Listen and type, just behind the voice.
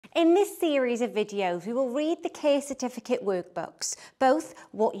In this series of videos, we will read the Care Certificate workbooks, both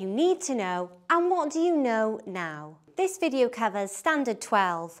what you need to know and what do you know now. This video covers Standard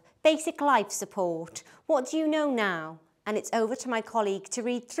 12, Basic Life Support, what do you know now? And it's over to my colleague to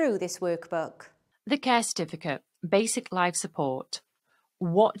read through this workbook. The Care Certificate, Basic Life Support,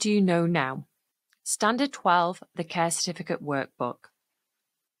 what do you know now? Standard 12, the Care Certificate Workbook.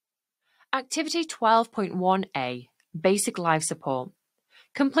 Activity 12.1a, Basic Life Support.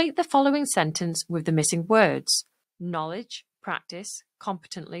 Complete the following sentence with the missing words: knowledge, practice,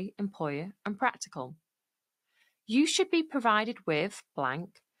 competently, employer, and practical. You should be provided with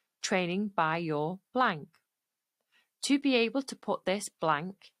blank training by your blank. To be able to put this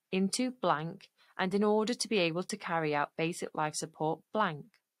blank into blank and in order to be able to carry out basic life support blank.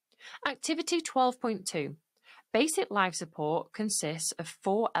 Activity 12.2. Basic life support consists of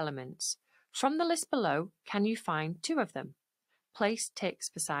 4 elements. From the list below, can you find 2 of them? Place ticks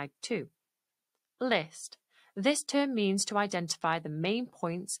beside 2. List. This term means to identify the main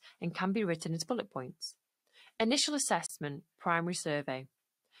points and can be written as bullet points. Initial assessment, primary survey.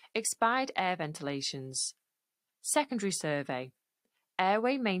 Expired air ventilations. Secondary survey.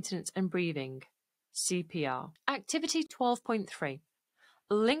 Airway maintenance and breathing. CPR. Activity 12.3.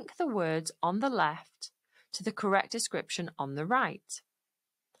 Link the words on the left to the correct description on the right.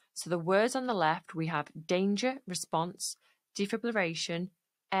 So the words on the left, we have danger, response, defibrillation,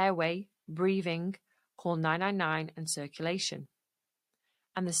 airway, breathing, call 999 and circulation.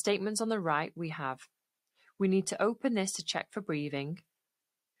 And the statements on the right, we have: we need to open this to check for breathing.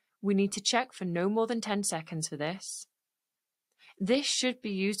 We need to check for no more than 10 seconds for this. This should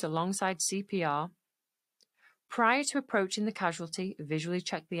be used alongside CPR. Prior to approaching the casualty, visually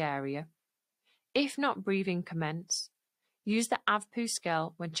check the area. If not breathing, commence. Use the AVPU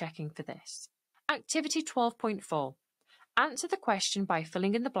scale when checking for this. Activity 12.4. Answer the question by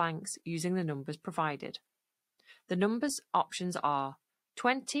filling in the blanks using the numbers provided. The numbers options are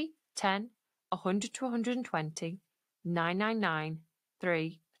 20, 10, 100 to 120, 999,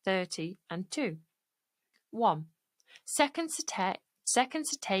 3, 30, and 2. 1. Seconds to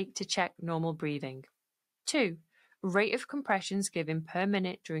take to check normal breathing. 2. Rate of compressions given per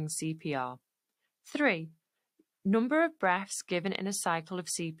minute during CPR. 3. Number of breaths given in a cycle of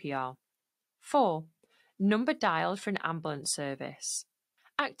CPR. 4. Number dialed for an ambulance service.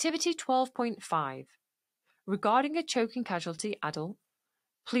 Activity 12.5. Regarding a choking casualty adult,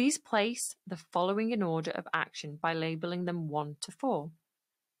 please place the following in order of action by labelling them 1 to 4.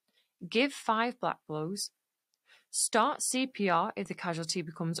 Give 5 black blows. Start CPR if the casualty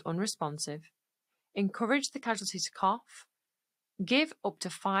becomes unresponsive. Encourage the casualty to cough. Give up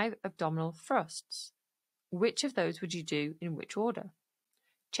to 5 abdominal thrusts. Which of those would you do in which order?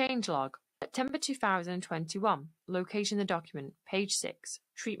 Changelog. September 2021. Location in the document. Page 6.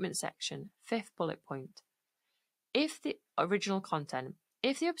 Treatment section. 5th bullet point. If the original content.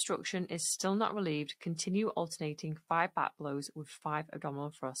 If the obstruction is still not relieved, continue alternating 5 back blows with 5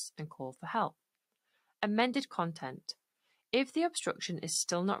 abdominal thrusts and call for help. Amended content. If the obstruction is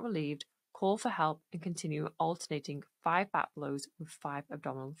still not relieved, call for help and continue alternating 5 back blows with 5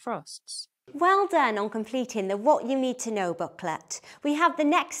 abdominal thrusts. Well done on completing the What You Need to Know booklet. We have the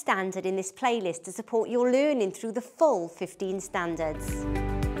next standard in this playlist to support your learning through the full 15 standards.